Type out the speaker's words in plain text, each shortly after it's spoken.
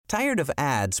Tired of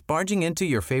ads barging into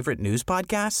your favorite news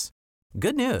podcasts?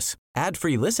 Good news.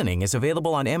 Ad-free listening is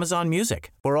available on Amazon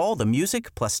Music for all the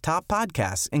music plus top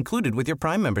podcasts included with your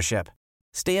Prime membership.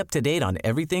 Stay up to date on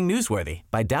everything newsworthy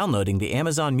by downloading the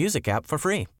Amazon Music app for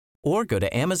free or go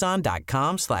to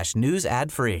amazon.com/news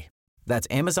ad free. That's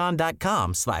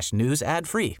amazon.com/news ad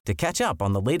free to catch up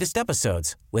on the latest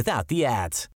episodes without the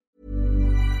ads.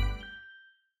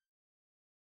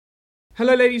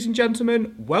 Hello ladies and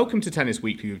gentlemen, welcome to Tennis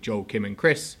Weekly with Joel, Kim and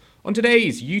Chris. On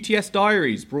today's UTS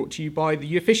Diaries, brought to you by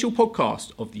the official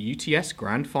podcast of the UTS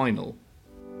Grand Final.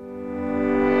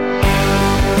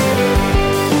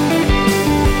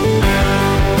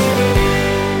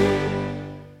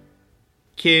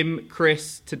 Kim,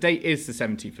 Chris, today is the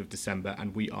 17th of December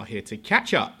and we are here to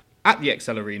catch up at the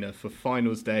XL Arena for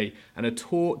Finals Day and a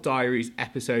Tour Diaries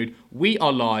episode. We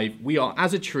are live, we are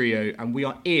as a trio, and we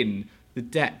are in the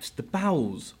depths, the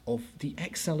bowels of the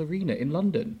XL Arena in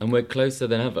London. And we're closer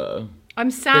than ever.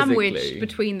 I'm sandwiched physically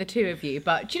between the two of you,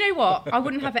 but do you know what? I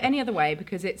wouldn't have it any other way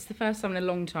because it's the first time in a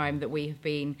long time that we have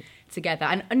been together.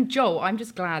 And Joel, I'm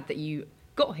just glad that you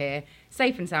got here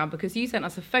safe and sound because you sent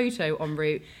us a photo en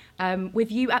route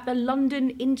with you at the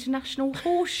London International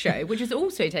Horse Show, which is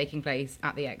also taking place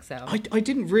at the XL. I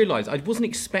didn't realise, I wasn't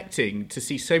expecting to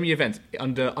see so many events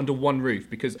under one roof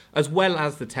because as well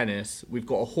as the tennis, we've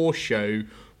got a horse show,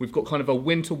 we've got kind of a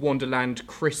Winter Wonderland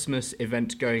Christmas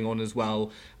event going on as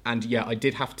well. And yeah, I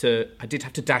did have to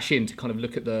dash in to kind of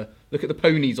look at the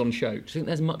ponies on show. Do you think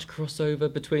there's much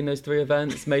crossover between those three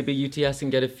events? Maybe UTS can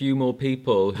get a few more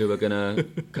people who are going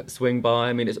to swing by.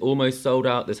 I mean, it's almost sold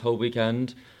out this whole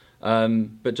weekend.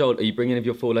 But Joel, are you bringing any of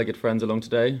your four-legged friends along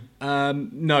today?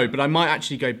 No, but I might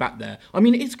actually go back there. I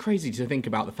mean, it's crazy to think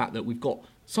about the fact that we've got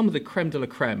some of the creme de la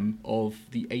creme of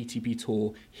the ATP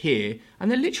Tour here, and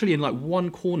they're literally in like one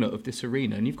corner of this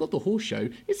arena, and you've got the horse show.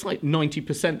 It's like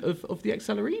 90% of the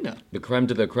XL Arena. The creme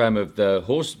de la creme of the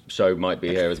horse show might be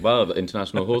here as well, the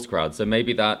international horse crowd. So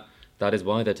maybe that is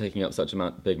why they're taking up such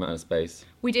a big amount of space.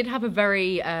 We did have a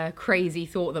very crazy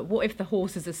thought that what if the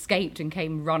horses escaped and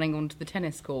came running onto the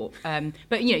tennis court?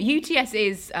 But, you know, UTS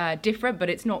is different, but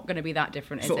it's not going to be that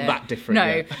different, is it? It's not that different,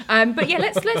 no. Yeah. But yeah,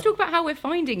 let's talk about how we're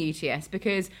finding UTS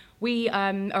because we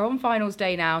are on finals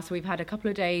day now, so we've had a couple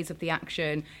of days of the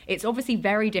action. It's obviously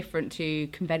very different to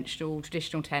conventional,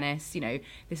 traditional tennis. You know,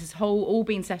 this has all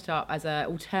been set up as an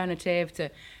alternative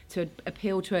to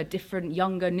appeal to a different,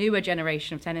 younger, newer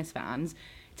generation of tennis fans.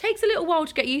 It takes a little while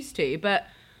to get used to, but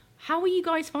how are you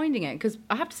guys finding it? Because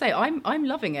I have to say, I'm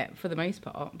loving it for the most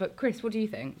part. But Chris, what do you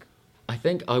think? I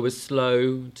think I was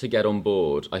slow to get on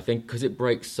board. I think because it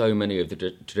breaks so many of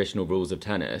the traditional rules of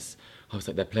tennis. I was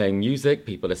like, they're playing music,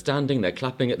 people are standing, they're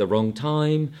clapping at the wrong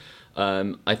time.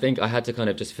 I think I had to kind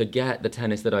of just forget the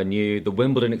tennis that I knew, the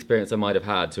Wimbledon experience I might have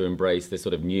had to embrace this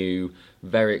sort of new,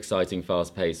 very exciting,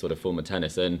 fast-paced sort of form of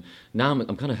tennis. And now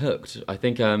I'm kind of hooked. I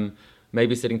think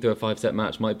maybe sitting through a 5-set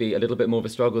match might be a little bit more of a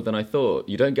struggle than I thought.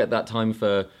 You don't get that time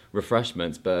for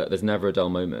refreshments, but there's never a dull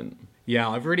moment. Yeah,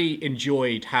 I've really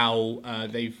enjoyed how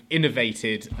they've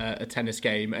innovated a tennis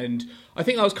game, and I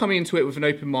think I was coming into it with an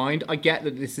open mind. I get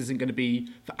that this isn't going to be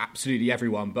for absolutely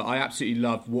everyone, but I absolutely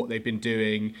love what they've been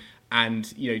doing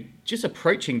and, you know, just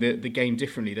approaching the game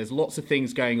differently. There's lots of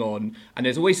things going on, and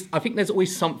I think there's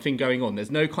always something going on.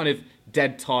 There's no kind of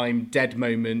dead time, dead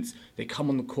moments. They come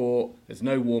on the court, there's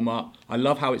no warm-up. I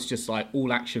love how it's just like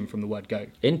all action from the word go.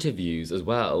 Interviews as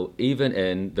well, even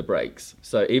in the breaks.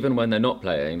 So even when they're not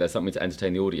playing, there's something to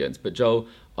entertain the audience. But Joel,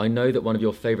 I know that one of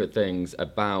your favourite things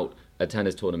about a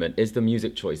tennis tournament is the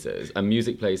music choices, and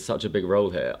music plays such a big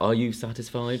role here. Are you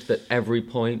satisfied that every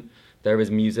point there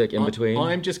is music in between?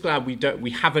 I'm just glad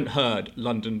we haven't heard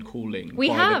London Calling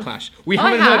by The Clash. We I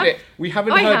haven't have. heard it. We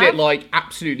haven't heard it like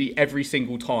absolutely every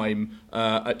single time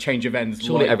at change of ends.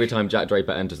 Surely every time Jack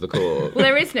Draper enters the court. Well,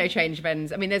 there is no change of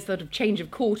ends. I mean, there's sort of change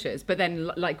of quarters, but then,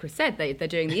 like Chris said, they're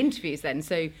doing the interviews then,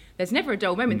 so there's never a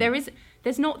dull moment.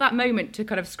 There's not that moment to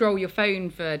kind of scroll your phone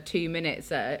for 2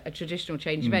 minutes at a traditional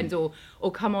change of ends, or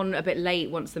come on a bit late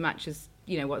once the match is,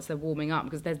 you know, once they're warming up,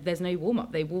 because there's no warm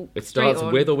up. They walk. It starts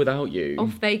on, with or without you.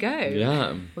 Off they go.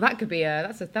 Yeah. Well, that could be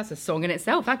that's a song in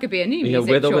itself. That could be a new You know,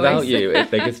 music with or choice. without you, if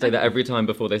they could stay there every time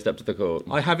before they step to the court.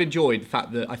 I have enjoyed the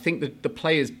fact that I think that the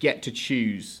players get to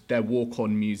choose their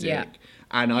walk-on music. Yeah.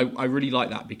 And I really like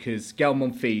that because Gael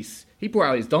Monfils, he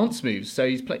brought out his dance moves. So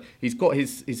he's got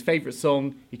his favourite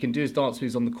song. He can do his dance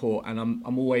moves on the court. And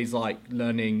I'm always like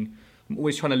learning. I'm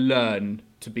always trying to learn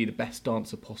to be the best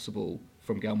dancer possible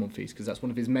from Gael Monfils, because that's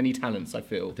one of his many talents, I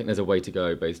feel. I think there's a way to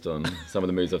go based on some of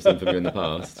the moves I've seen from you in the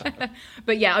past.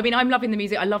 But yeah, I mean, I'm loving the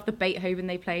music. I love the Beethoven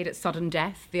they played at Sudden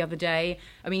Death the other day.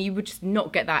 I mean, you would just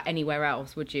not get that anywhere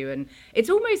else, would you? And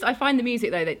it's almost, I find the music,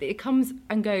 though, that it comes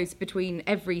and goes between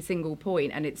every single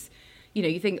point, and it's, you know,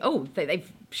 you think, oh,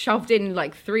 they've shoved in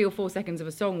like 3 or 4 seconds of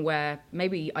a song where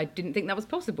maybe I didn't think that was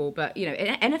possible. But, you know,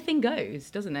 anything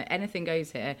goes, doesn't it? Anything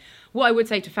goes here. What I would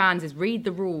say to fans is read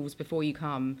the rules before you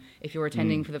come if you're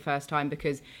attending for the first time,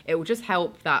 because it will just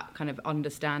help that kind of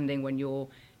understanding when you're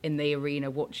in the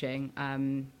arena watching.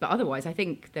 But otherwise, I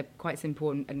think they're quite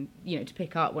important and, you know, to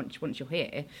pick up once you're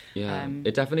here. Yeah,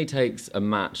 it definitely takes a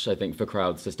match, I think, for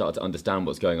crowds to start to understand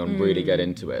what's going on, really get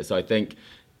into it. So I think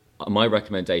my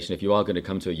recommendation, if you are going to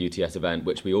come to a UTS event,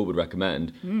 which we all would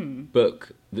recommend,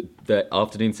 book the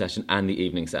afternoon session and the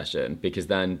evening session, because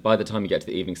then by the time you get to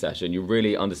the evening session, you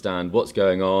really understand what's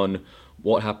going on,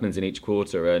 what happens in each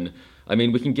quarter. And I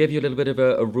mean, we can give you a little bit of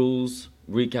a rules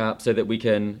recap so that we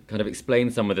can kind of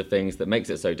explain some of the things that makes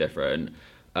it so different.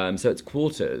 So it's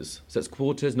quarters. So it's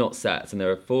quarters, not sets. And there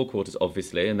are 4 quarters,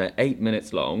 obviously, and they're 8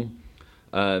 minutes long.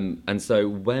 And so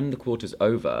when the quarter's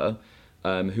over,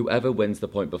 whoever wins the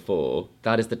point before,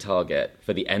 that is the target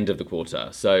for the end of the quarter.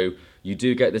 So you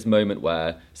do get this moment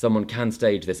where someone can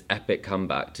stage this epic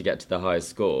comeback to get to the highest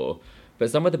score. But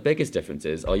some of the biggest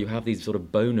differences are you have these sort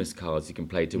of bonus cards you can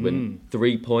play to win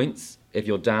 3 points if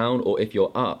you're down or if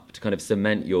you're up, to kind of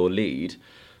cement your lead.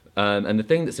 And the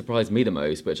thing that surprised me the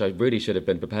most, which I really should have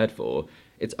been prepared for,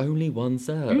 it's only 1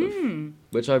 serve,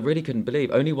 which I really couldn't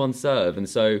believe. Only 1 serve. And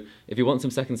so if you want some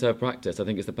second serve practice, I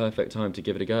think it's the perfect time to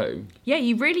give it a go. Yeah,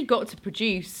 you've really got to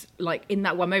produce, like, in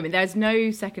that one moment. There's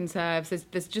no second serves.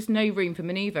 There's just no room for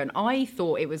manoeuvre. And I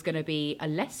thought it was going to be a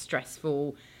less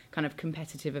stressful kind of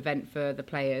competitive event for the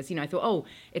players. You know, I thought, oh,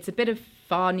 it's a bit of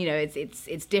fun, you know,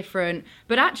 it's different.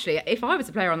 But actually, if I was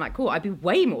a player on that court, I'd be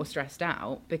way more stressed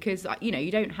out because, you know,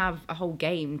 you don't have a whole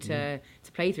game to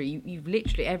play through. You've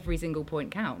literally, every single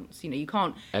point counts. You know, you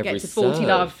can't get to 40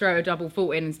 love, throw a double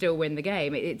fault in and still win the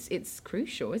game. It's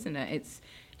crucial, isn't it?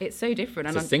 It's so different.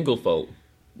 It's a single fault.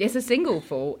 It's a single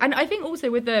fault. And I think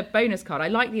also with the bonus card, I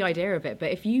like the idea of it,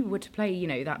 but if you were to play, you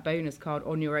know, that bonus card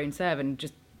on your own serve and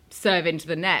just serve into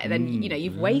the net, then, you know,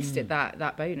 you've wasted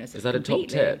that bonus. Is that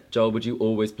completely a top tip? Joel, would you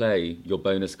always play your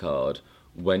bonus card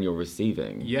when you're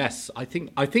receiving? Yes, I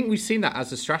think we've seen that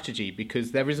as a strategy,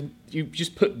 because you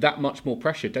just put that much more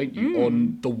pressure, don't you,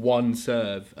 on the one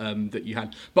serve that you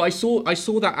had. But I saw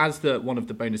that as one of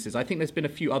the bonuses. I think there's been a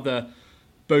few other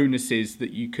bonuses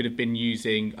that you could have been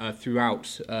using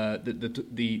throughout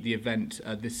the event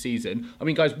this season. I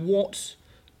mean, guys, what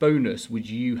bonus would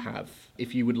you have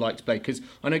if you would like to play? Because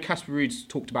I know Casper Ruud's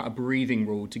talked about a breathing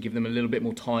rule to give them a little bit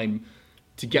more time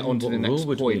to get on to the next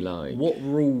point. What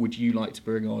rule would you like to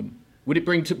bring on? Would it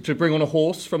bring to bring on a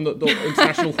horse from the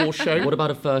International Horse Show? What about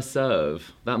a first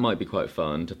serve? That might be quite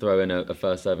fun, to throw in a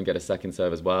first serve and get a second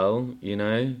serve as well, you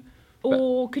know?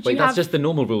 Or could you that's just the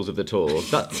normal rules of the tour.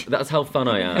 That's how fun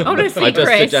I am. Honestly, I just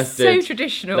Chris, suggested, so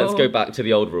traditional. Let's go back to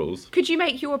the old rules. Could you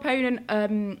make your opponent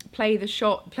play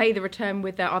the return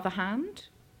with their other hand?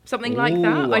 Something like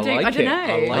that? I don't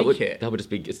know. I like it. That would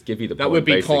just give you the point, That would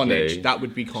be basically. carnage. That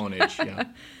would be carnage, yeah.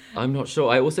 I'm not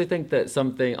sure. I also think that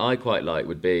something I quite like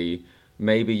would be,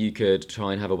 maybe you could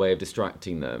try and have a way of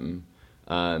distracting them.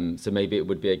 So maybe it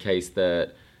would be a case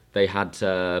that they had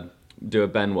to do a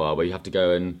Benoit where you have to go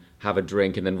and have a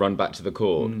drink and then run back to the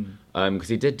court. Because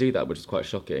he did do that, which is quite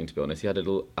shocking, to be honest. He had a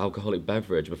little alcoholic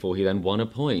beverage before he then won a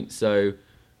point. So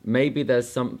maybe there's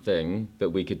something that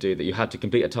we could do, that you had to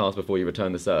complete a task before you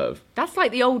return the serve. That's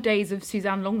like the old days of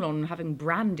Suzanne Longlon having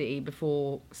brandy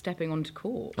before stepping onto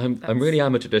court. I really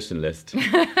am a traditionalist.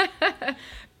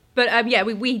 But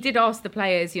we did ask the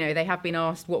players, you know, they have been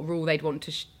asked what rule they'd want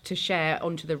to share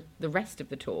onto the rest of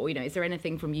the tour. You know, is there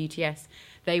anything from UTS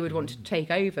they would want to take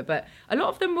over? But a lot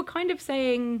of them were kind of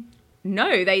saying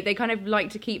no, they kind of like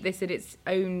to keep this in its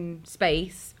own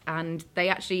space. And they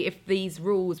actually, if these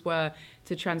rules were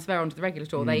to transfer onto the regular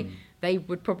tour, they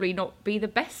would probably not be the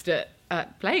best at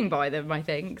playing by them, I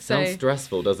think. Sounds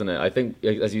stressful, doesn't it? I think,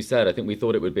 as you said, I think we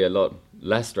thought it would be a lot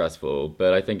less stressful,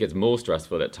 but I think it's more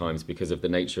stressful at times because of the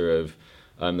nature of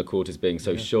the quarters being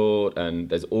so short, and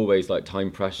there's always like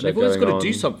time pressure going on. They've always got to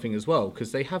do something as well,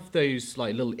 because they have those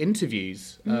like little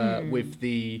interviews with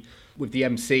the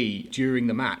MC during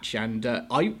the match, and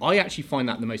I actually find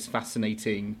that the most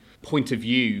fascinating point of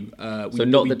view. So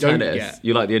not the tennis.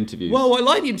 You like the interviews? Well, I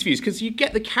like the interviews because you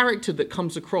get the character that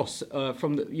comes across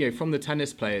from the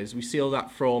tennis players. We see all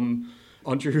that from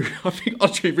I think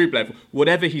Andrei Rublev,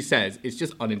 whatever he says, it's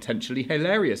just unintentionally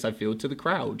hilarious, I feel, to the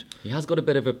crowd. He has got a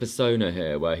bit of a persona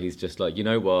here where he's just like, you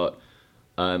know what?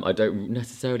 I don't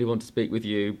necessarily want to speak with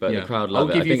you, but the crowd love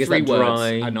it. I'll give you 3 words dry,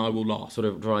 and I will laugh. sort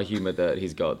of dry humour that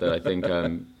he's got that I think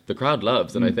the crowd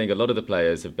loves. And I think a lot of the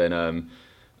players have been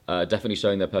definitely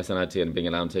showing their personality and being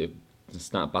allowed to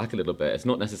snap back a little bit. It's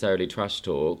not necessarily trash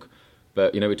talk,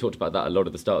 but, we talked about that a lot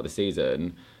at the start of the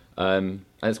season. And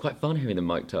it's quite fun hearing them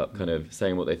mic'd up, kind of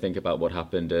saying what they think about what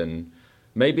happened. And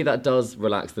maybe that does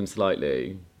relax them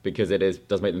slightly, because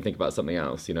does make them think about something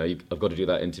else. I've got to do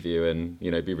that interview and,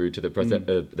 be rude to the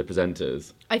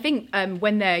presenters. I think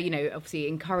when they're, obviously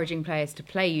encouraging players to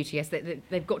play UTS,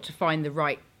 they've got to find the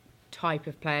right type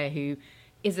of player who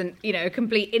isn't, a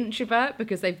complete introvert,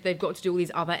 because they've got to do all these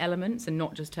other elements and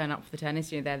not just turn up for the tennis.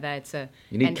 They're there to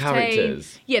You need entertain.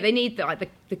 characters. Yeah, they need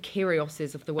the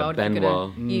Kyrgioses of the world. If we're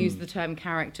going to use the term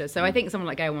character. So I think someone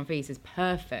like Gaël Monfils is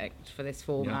perfect for this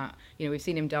format. Yeah. We've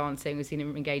seen him dancing, we've seen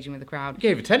him engaging with the crowd. He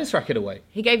gave a tennis racket away.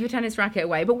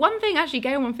 But one thing, actually,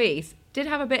 Gaël Monfils did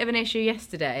have a bit of an issue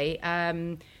yesterday,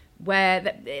 where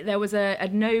there was a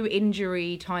no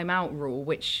injury timeout rule,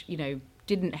 which,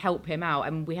 didn't help him out,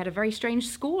 and we had a very strange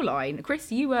scoreline.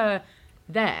 Chris, you were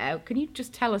there. Can you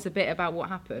just tell us a bit about what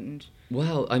happened?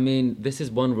 Well, I mean, this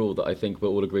is one rule that I think we're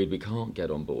all agreed we can't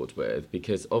get on board with,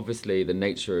 because obviously the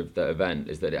nature of the event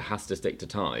is that it has to stick to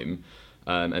time,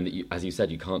 and that as you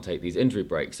said, you can't take these injury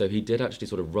breaks. So he did actually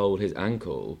sort of roll his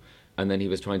ankle, and then he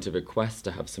was trying to request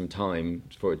to have some time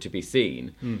for it to be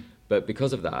seen. But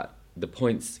because of that, the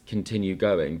points continue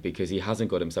going, because he hasn't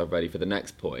got himself ready for the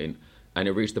next point, and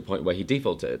it reached the point where he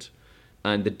defaulted.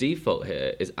 And the default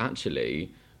here is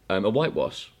actually a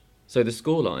whitewash. So the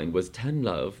scoreline was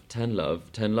 10-love,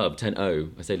 10-love, 10-love, 10-0.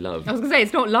 I say love. I was going to say,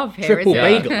 it's not love here, Triple is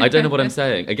it? bagel. I don't know what I'm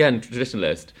saying. Again,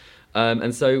 traditionalist.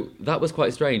 And so that was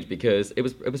quite strange, because it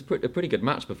was a pretty good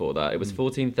match before that. It was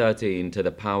 14-13 to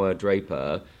the Power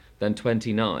Draper, then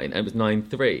 29, and it was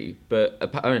 9-3. But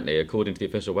apparently, according to the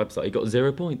official website, he got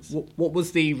 0 points. What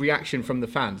was the reaction from the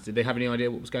fans? Did they have any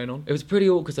idea what was going on? It was pretty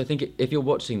awkward, because I think if you're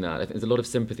watching that, I think there's a lot of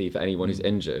sympathy for anyone who's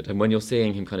injured. And when you're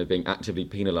seeing him kind of being actively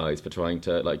penalised for trying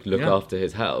to look after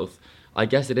his health, I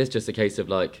guess it is just a case of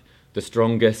the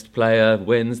strongest player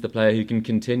wins, the player who can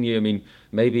continue. I mean,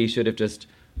 maybe he should have just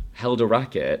held a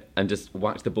racket and just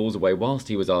whacked the balls away whilst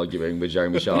he was arguing with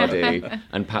Jeremy Shardy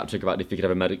and Patrick about if he could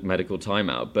have a medical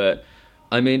timeout. But,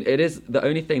 I mean, it is the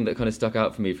only thing that kind of stuck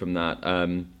out for me from that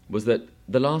was that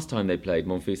the last time they played,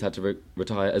 Monfils had to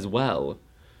retire as well.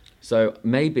 So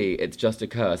maybe it's just a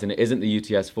curse, and it isn't the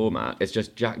UTS format. It's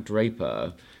just Jack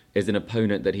Draper is an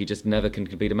opponent that he just never can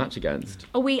complete a match against.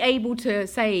 Are we able to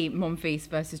say Monfils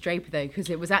versus Draper, though? Because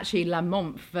it was actually La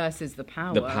Monf versus the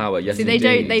Power. The Power, yes, so they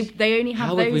indeed. don't. They only have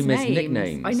How those have we missed names.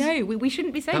 nicknames? I know. We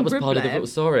shouldn't be saying That was Rublev. part of the rule.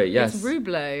 Sorry, yes. It's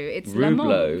Rublev. It's La Monf.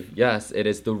 Rublev, yes, it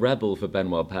is the rebel for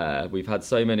Benoit Paire. We've had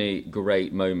so many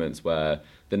great moments where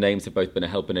the names have both been a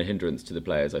help and a hindrance to the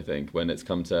players, I think, when it's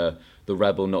come to the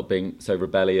rebel not being so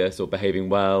rebellious or behaving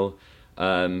well.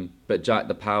 But Jack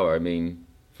the Power, I mean,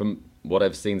 from what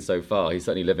I've seen so far, he's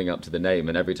certainly living up to the name,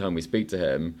 and every time we speak to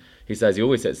him, he says he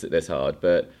always hits it this hard.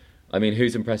 But, I mean,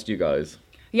 who's impressed you guys?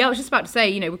 Yeah, I was just about to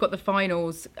say, we've got the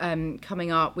finals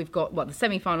coming up. We've got, the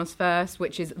semi-finals first,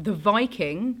 which is the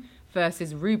Viking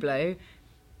versus Rublev,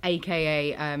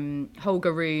 a.k.a.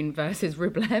 Holger Rune versus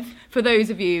Rublev, for those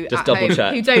of you just at home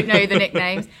check. who don't know the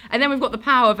nicknames. And then we've got the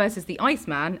Power versus the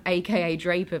Iceman, a.k.a.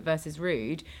 Draper versus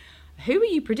Rude. Who are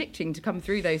you predicting to come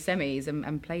through those semis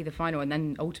and play the final and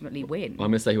then ultimately win? I'm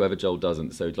going to say whoever Joel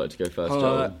doesn't, so would you like to go first,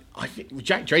 Joel? I think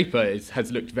Jack Draper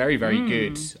has looked very, very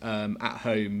good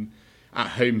at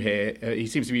home here. He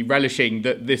seems to be relishing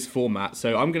this format.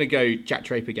 So I'm going to go Jack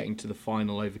Draper getting to the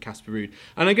final over Casper Ruud.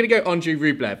 And I'm going to go Andrei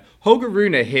Rublev. Holger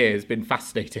Rune here has been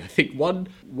fascinating. I think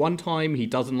one time he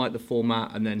doesn't like the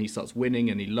format, and then he starts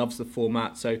winning and he loves the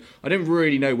format. So I don't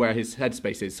really know where his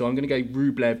headspace is. So I'm going to go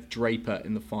Rublev, Draper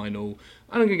in the final.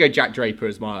 And I'm going to go Jack Draper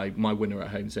as my winner at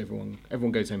home, so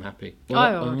everyone goes home happy.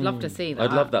 I'd love to see that.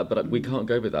 I'd love that, but we can't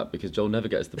go with that because Joel never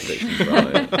gets the predictions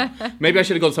right. Maybe I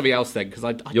should have gone something else then,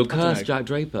 because You'll curse Jack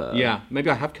Draper. Yeah, maybe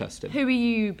I have cursed him. Who are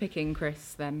you picking,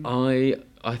 Chris, then? I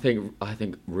think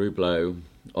Rublev,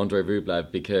 Andrei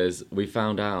Rublev, because we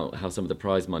found out how some of the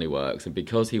prize money works, and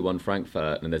because he won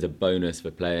Frankfurt and there's a bonus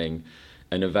for playing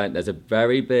an event, there's a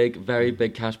very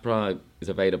big cash prize is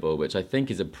available, which I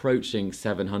think is approaching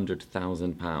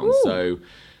 £700,000. So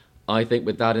I think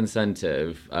with that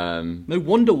incentive... no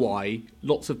wonder why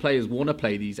lots of players want to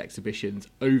play these exhibitions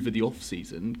over the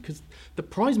off-season, because the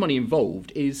prize money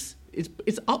involved is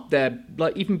it's up there,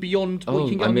 like even beyond what you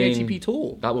can get on the ATP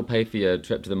Tour. That will pay for your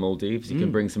trip to the Maldives. You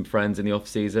can bring some friends in the off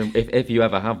season, if you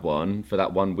ever have one, for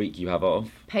that 1 week you have off.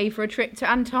 Pay for a trip to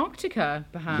Antarctica,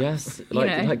 perhaps. Yes,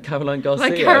 like Caroline Garcia.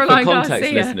 Like Caroline for context,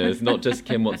 Garcia. Listeners, not just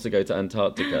Kim wants to go to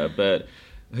Antarctica, but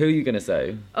who are you going to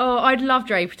say? Oh, I'd love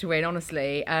Draper to win,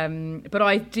 honestly. But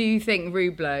I do think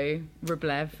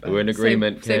Rublev. We're in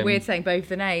agreement, So Kim. weird saying both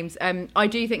the names. I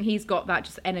do think he's got that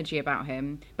just energy about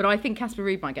him. But I think Casper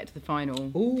Ruud might get to the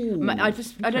final. Ooh, I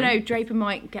don't know. Draper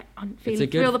might feel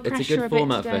the pressure It's a good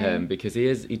format today. for him because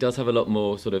he does have a lot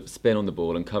more sort of spin on the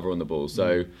ball and cover on the ball.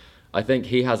 So I think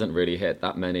he hasn't really hit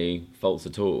that many faults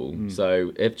at all.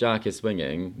 So if Jack is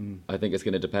swinging, I think it's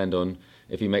going to depend on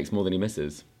if he makes more than he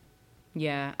misses.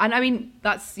 Yeah, and I mean,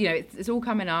 that's, it's all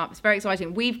coming up. It's very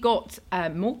exciting. We've got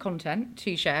more content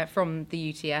to share from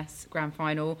the UTS Grand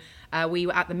Final. We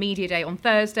were at the Media Day on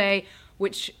Thursday,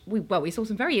 which we saw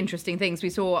some very interesting things. We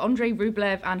saw Andrei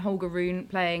Rublev and Holger Rune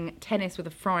playing tennis with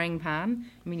a frying pan.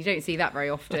 I mean, you don't see that very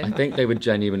often. I think they were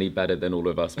genuinely better than all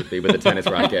of us would be with a tennis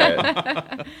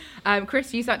racket.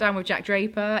 Chris, you sat down with Jack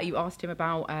Draper. You asked him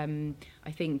about,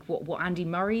 I think, what Andy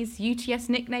Murray's UTS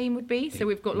nickname would be. So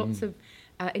we've got lots of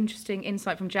interesting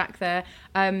insight from Jack there.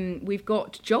 We've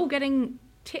got Joel getting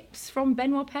tips from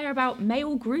Benoit Paire about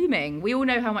male grooming. We all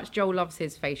know how much Joel loves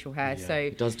his facial hair, so He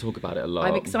does talk about it a lot.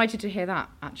 I'm excited to hear that,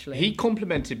 actually. He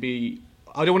complimented me.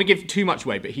 I don't want to give too much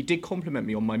away, but he did compliment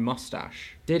me on my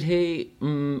mustache. Did he?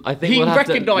 I think He we'll have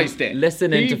recognised to it.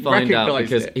 listen in He to find out,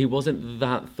 recognised because it. he wasn't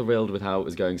that thrilled with how it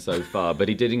was going so far, but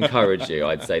he did encourage you.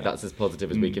 I'd say that's as positive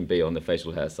as we can be on the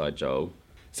facial hair side, Joel.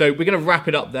 So we're going to wrap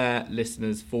it up there,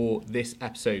 listeners, for this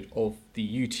episode of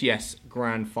the UTS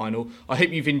Grand Final. I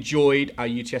hope you've enjoyed our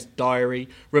UTS diary.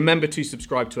 Remember to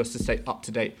subscribe to us to stay up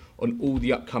to date on all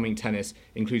the upcoming tennis,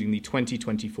 including the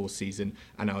 2024 season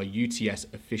and our UTS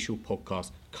official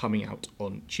podcast coming out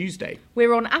on Tuesday.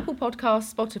 We're on Apple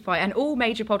Podcasts, Spotify, and all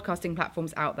major podcasting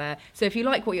platforms out there. So if you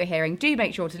like what you're hearing, do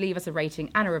make sure to leave us a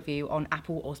rating and a review on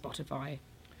Apple or Spotify.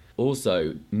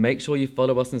 Also, make sure you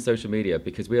follow us on social media,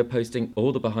 because we are posting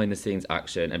all the behind-the-scenes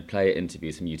action and player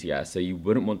interviews from UTS, so you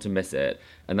wouldn't want to miss it.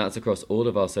 And that's across all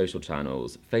of our social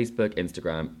channels: Facebook,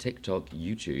 Instagram, TikTok,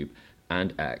 YouTube,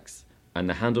 and X. And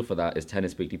the handle for that is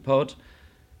Tennis Weekly Pod.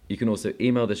 You can also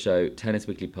email the show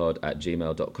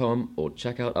tennisweeklypod@gmail.com, or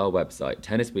check out our website,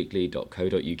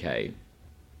 tennisweekly.co.uk.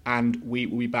 And we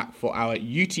will be back for our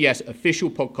UTS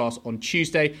official podcast on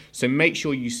Tuesday, so make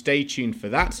sure you stay tuned for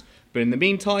that. But in the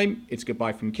meantime, it's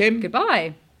goodbye from Kim.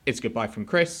 Goodbye. It's goodbye from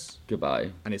Chris.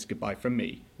 Goodbye. And it's goodbye from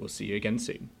me. We'll see you again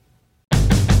soon.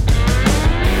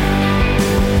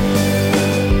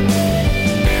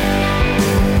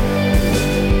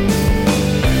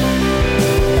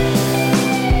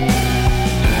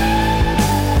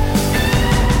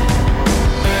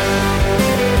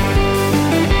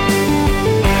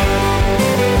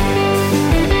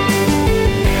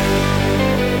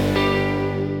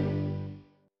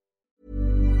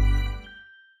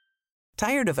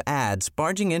 Tired of ads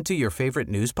barging into your favorite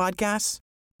news podcasts?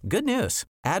 Good news.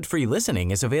 Ad-free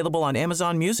listening is available on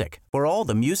Amazon Music for all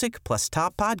the music plus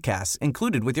top podcasts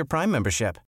included with your Prime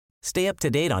membership. Stay up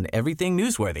to date on everything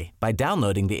newsworthy by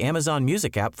downloading the Amazon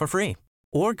Music app for free,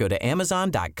 or go to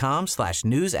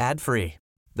amazon.com/news ad free.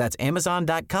 That's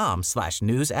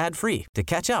amazon.com/news ad free to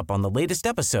catch up on the latest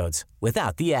episodes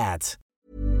without the ads.